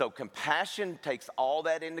 So compassion takes all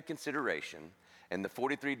that into consideration, and the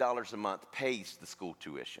 $43 a month pays the school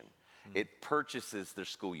tuition. It purchases their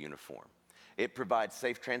school uniform. It provides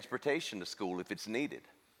safe transportation to school if it's needed.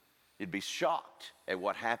 You'd be shocked at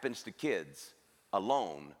what happens to kids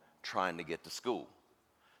alone trying to get to school.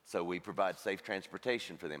 So we provide safe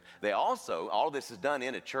transportation for them. They also, all this is done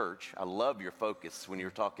in a church. I love your focus when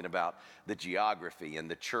you're talking about the geography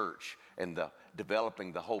and the church and the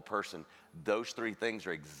developing the whole person. Those three things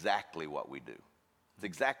are exactly what we do. It's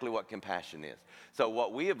exactly what compassion is. So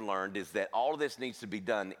what we have learned is that all of this needs to be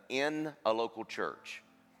done in a local church.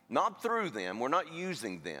 Not through them. We're not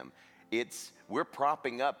using them. We're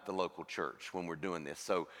propping up the local church when we're doing this.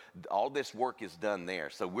 So all this work is done there.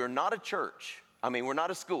 So we're not a church. We're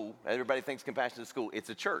not a school. Everybody thinks compassion is a school. It's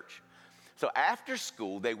a church. So after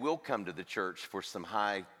school, they will come to the church for some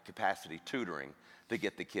high capacity tutoring to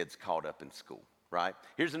get the kids caught up in school, right?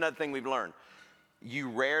 Here's another thing we've learned. You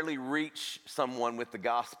rarely reach someone with the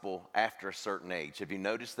gospel after a certain age. Have you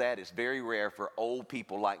noticed that? It's very rare for old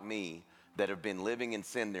people like me that have been living in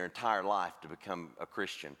sin their entire life to become a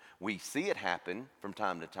Christian. We see it happen from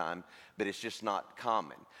time to time, but it's just not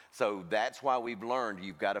common. So that's why we've learned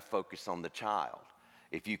you've got to focus on the child.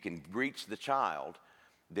 If you can reach the child,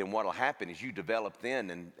 then what will happen is you develop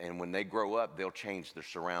then, and when they grow up, they'll change their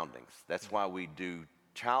surroundings. That's why we do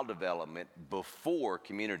child development before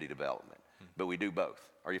community development, but we do both.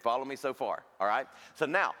 Are you following me so far? All right? So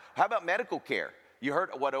now, how about medical care? You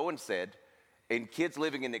heard what Owen said. And kids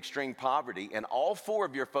living in extreme poverty, in all four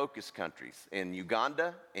of your focus countries, in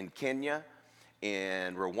Uganda, in Kenya,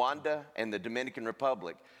 in Rwanda, and the Dominican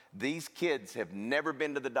Republic, these kids have never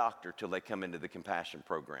been to the doctor till they come into the compassion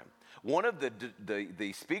program. One of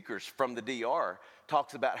the speakers from the DR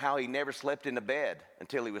talks about how he never slept in a bed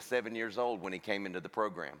until he was 7 years old when he came into the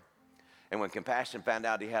program. And when compassion found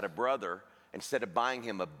out he had a brother, instead of buying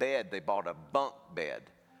him a bed, they bought a bunk bed,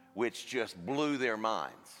 which just blew their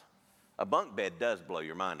minds. A bunk bed does blow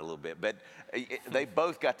your mind a little bit, but they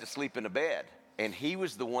both got to sleep in a bed, and he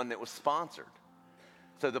was the one that was sponsored.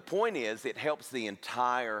 So the point is, it helps the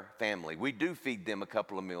entire family. We do feed them a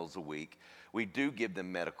couple of meals a week. We do give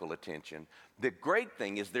them medical attention. The great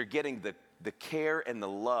thing is they're getting the care and the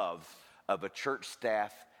love of a church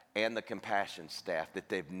staff and the compassion staff that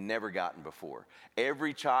they've never gotten before.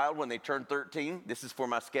 Every child, when they turn 13, this is for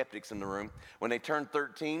my skeptics in the room, when they turn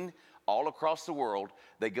 13, all across the world,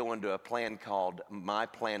 they go into a plan called My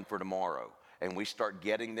Plan for Tomorrow, and we start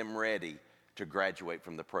getting them ready to graduate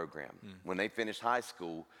from the program. When they finish high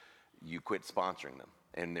school, you quit sponsoring them,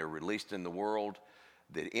 and they're released in the world.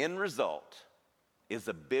 The end result is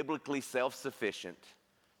a biblically self-sufficient,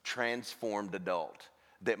 transformed adult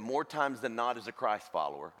that more times than not is a Christ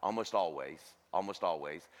follower, almost always,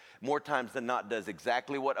 more times than not does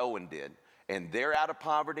exactly what Owen did, and they're out of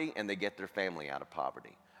poverty and they get their family out of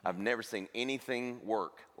poverty. I've never seen anything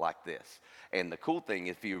work like this. And the cool thing,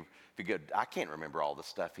 if you go, I can't remember all the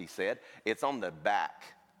stuff he said, it's on the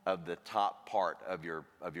back of the top part of your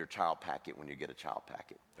child packet when you get a child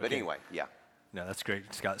packet. But Okay. anyway, yeah. No, that's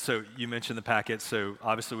great, Scott. So you mentioned the packet. So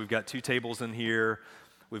obviously we've got 2 tables in here.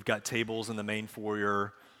 We've got tables in the main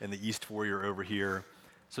foyer and the east foyer over here.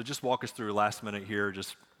 So just walk us through last minute here,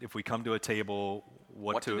 just if we come to a table,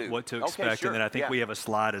 what to Okay, expect. sure. And then I think Yeah. we have a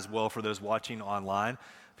slide as well for those watching online.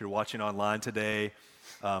 If you're watching online today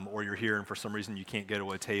or you're here and for some reason you can't go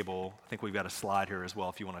to a table, I think we've got a slide here as well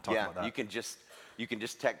if you want to talk about that. You can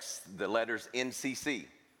just text the letters NCC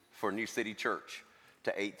for New City Church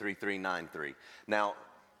to 83393. Now,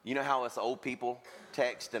 you know how us old people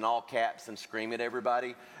text in all caps and scream at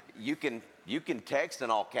everybody? You can text in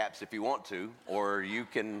all caps if you want to, or you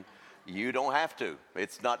don't have to.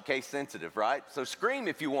 It's not case sensitive, right? So scream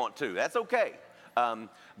if you want to. That's okay.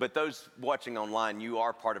 But those watching online, you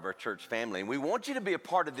are part of our church family, and we want you to be a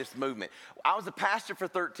part of this movement. I was a pastor for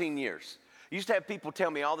 13 years. I used to have people tell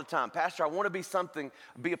me all the time, Pastor, I want to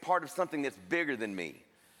be a part of something that's bigger than me.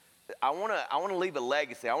 I want to leave a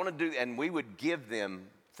legacy. I want to do, and we would give them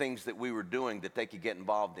things that we were doing that they could get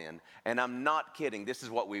involved in. And I'm not kidding. This is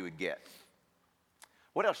what we would get.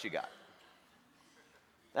 What else you got?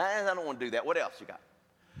 I don't want to do that. What else you got?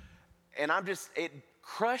 And it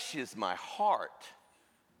crushes my heart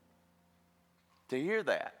to hear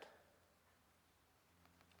that.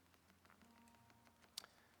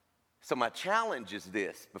 So my challenge is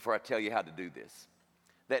this, before I tell you how to do this,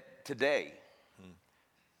 that today,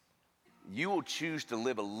 you will choose to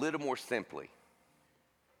live a little more simply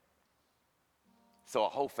so a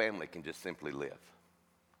whole family can just simply live.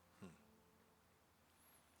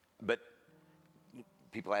 But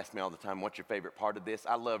people ask me all the time, what's your favorite part of this?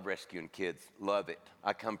 I love rescuing kids, love it.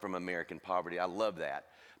 I come from American poverty, I love that.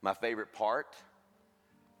 My favorite part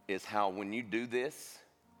is how when you do this,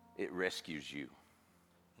 it rescues you.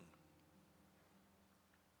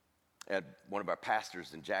 And one of our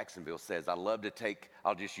pastors in Jacksonville says,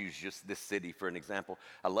 I'll just use this city for an example.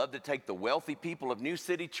 I love to take the wealthy people of New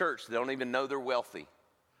City Church that don't even know they're wealthy,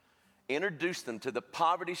 introduce them to the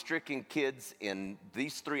poverty-stricken kids in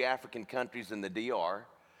these 3 African countries in the DR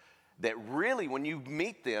that really, when you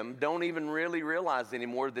meet them, don't even really realize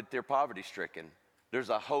anymore that they're poverty-stricken. There's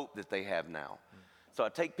a hope that they have now. So I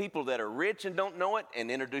take people that are rich and don't know it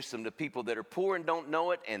and introduce them to people that are poor and don't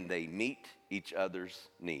know it, and they meet each other's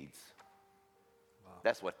needs. Wow.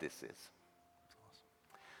 That's what this is. That's awesome.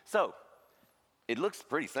 So it looks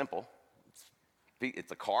pretty simple.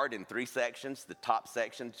 It's a card in 3 sections. The top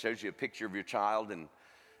section shows you a picture of your child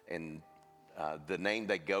and the name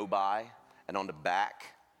they go by. And on the back,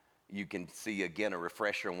 you can see, again, a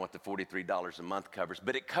refresher on what the $43 a month covers.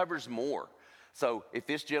 But it covers more. So if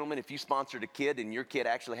you sponsored a kid and your kid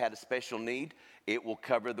actually had a special need, it will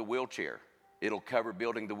cover the wheelchair. It'll cover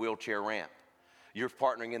building the wheelchair ramp. You're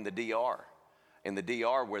partnering in the DR. In the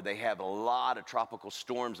DR, where they have a lot of tropical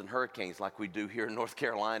storms and hurricanes like we do here in North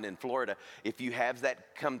Carolina and Florida, if you have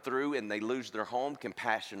that come through and they lose their home,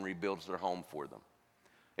 Compassion rebuilds their home for them.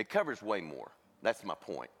 It covers way more. That's my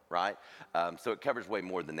point, right? So it covers way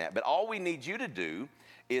more than that. But all we need you to do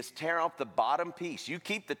is tear off the bottom piece. You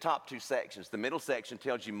keep the top 2 sections. The middle section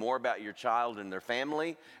tells you more about your child and their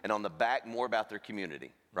family, and on the back, more about their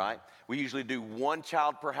community, right? We usually do 1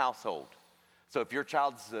 child per household. So if your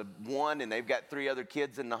child's 1 and they've got 3 other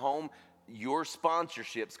kids in the home, your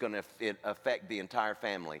sponsorship's going to affect the entire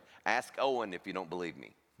family. Ask Owen if you don't believe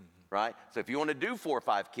me, right? So if you want to do 4 or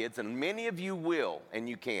 5 kids, and many of you will, and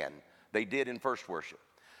you can. They did in First Worship.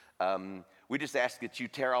 We just ask that you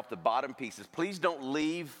tear off the bottom pieces. Please don't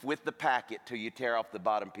leave with the packet till you tear off the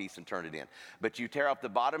bottom piece and turn it in. But you tear off the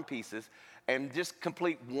bottom pieces and just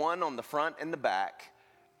complete 1 on the front and the back.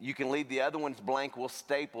 you can leave the other ones blank. We'll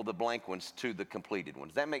staple the blank ones to the completed ones.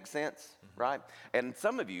 Does that make sense? Right? And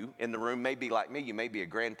some of you in the room may be like me. You may be a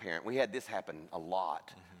grandparent. We had this happen a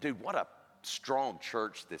lot. Dude, what a strong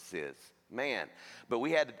church this is. Man. But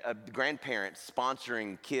we had grandparents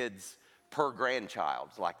sponsoring kids per grandchild.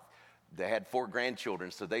 Like they had 4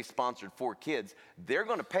 grandchildren, so they sponsored 4 kids. They're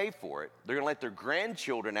going to pay for it. They're going to let their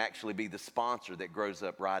grandchildren actually be the sponsor that grows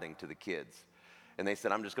up writing to the kids. And they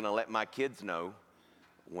said, I'm just going to let my kids know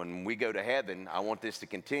when we go to heaven, I want this to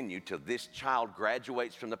continue till this child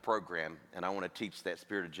graduates from the program, and I want to teach that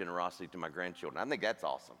spirit of generosity to my grandchildren. I think that's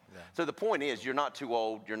awesome. Yeah. So the point is, you're not too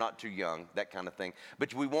old, you're not too young, that kind of thing.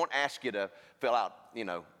 But we won't ask you to fill out,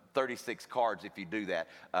 36 cards if you do that.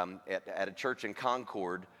 At a church in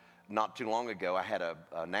Concord, not too long ago, I had a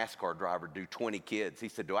NASCAR driver do 20 kids. He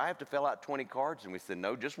said, do I have to fill out 20 cards? And we said,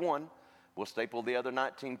 no, just one. We'll staple the other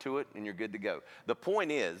 19 to it, and you're good to go. The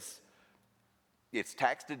point is, it's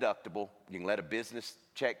tax deductible. You can let a business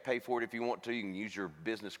check pay for it if you want to. You can use your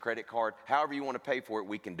business credit card. However you want to pay for it,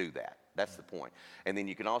 we can do that. That's the point. And then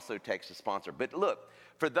you can also text a sponsor. But look,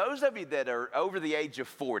 for those of you that are over the age of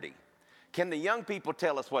 40, can the young people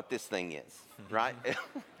tell us what this thing is, right?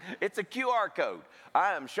 It's a QR code.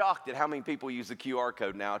 I am shocked at how many people use the QR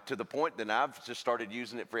code now, to the point that I've just started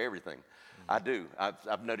using it for everything. I do.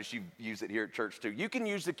 I've noticed you use it here at church too. You can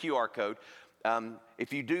use the QR code.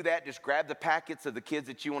 If you do that, just grab the packets of the kids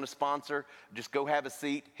that you want to sponsor. Just go have a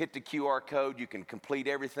seat, hit the QR code. You can complete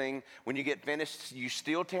everything. When you get finished, you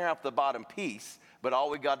still tear out the bottom piece, but all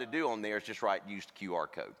we got to do on there is just write used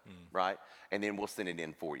QR code, right? And then we'll send it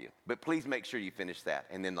in for you. But please make sure you finish that.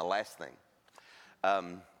 And then the last thing,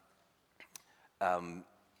 and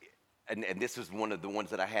this is one of the ones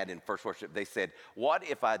that I had in First Worship. They said, what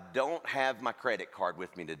if I don't have my credit card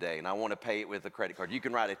with me today and I want to pay it with a credit card? You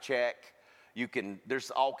can write a check.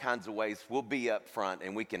 There's all kinds of ways. We'll be up front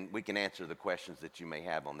and we can answer the questions that you may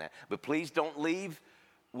have on that. But please don't leave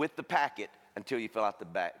with the packet until you fill out the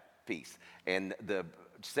back piece. And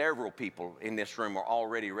several people in this room are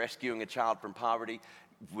already rescuing a child from poverty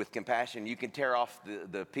with compassion. You can tear off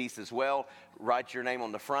the piece as well, write your name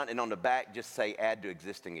on the front, and on the back just say add to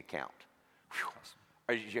existing account.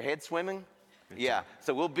 Whew. Is your head swimming? Yeah,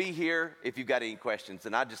 so we'll be here if you've got any questions,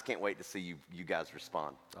 and I just can't wait to see you guys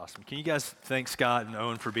respond. Awesome. Can you guys thank Scott and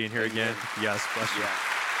Owen for being here again? Yes, bless you.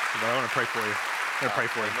 I want to pray for you. I'm going to pray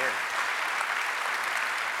for you.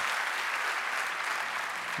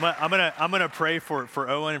 I'm gonna pray for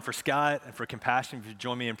Owen and for Scott and for Compassion. If you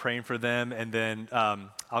join me in praying for them, and then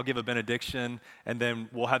I'll give a benediction, and then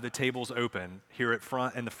we'll have the tables open here in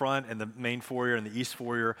the front, and the main foyer, and the east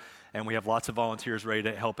foyer, and we have lots of volunteers ready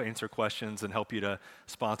to help answer questions and help you to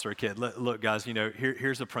sponsor a kid. Look, guys,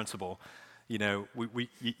 here's a principle. You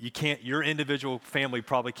can't. Your individual family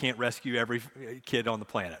probably can't rescue every kid on the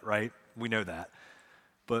planet, right? We know that,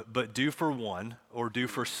 but do for one or do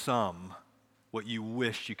for some what you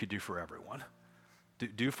wish you could do for everyone.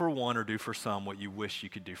 Do for one or do for some what you wish you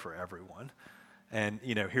could do for everyone. And,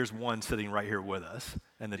 here's one sitting right here with us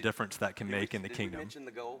and the difference that can make in the kingdom. Did you mention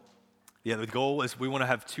the goal? Yeah, the goal is we want to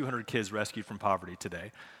have 200 kids rescued from poverty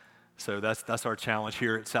today. So that's our challenge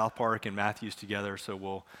here at SouthPark and Matthews together. So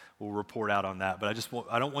we'll report out on that. But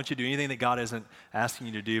I don't want you to do anything that God isn't asking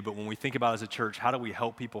you to do. But when we think about as a church, how do we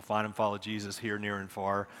help people find and follow Jesus here, near and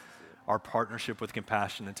far? Our partnership with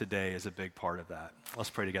Compassion and today is a big part of that. Let's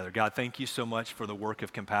pray together. God, thank you so much for the work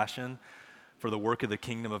of Compassion, for the work of the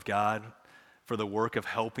kingdom of God, for the work of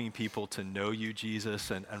helping people to know you, Jesus,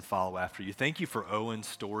 and follow after you. Thank you for Owen's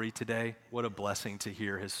story today. What a blessing to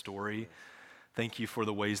hear his story. Thank you for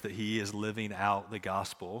the ways that he is living out the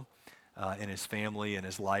gospel in his family and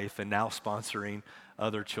his life, and now sponsoring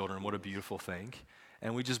other children. What a beautiful thing.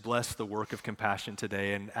 And we just bless the work of Compassion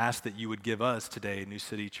today and ask that you would give us today, New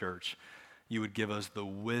City Church, you would give us the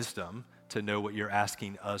wisdom to know what you're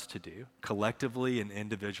asking us to do, collectively and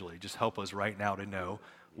individually. Just help us right now to know,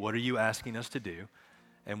 what are you asking us to do?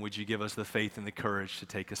 And would you give us the faith and the courage to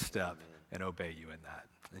take a step and obey you in that?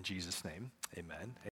 In Jesus' name, amen.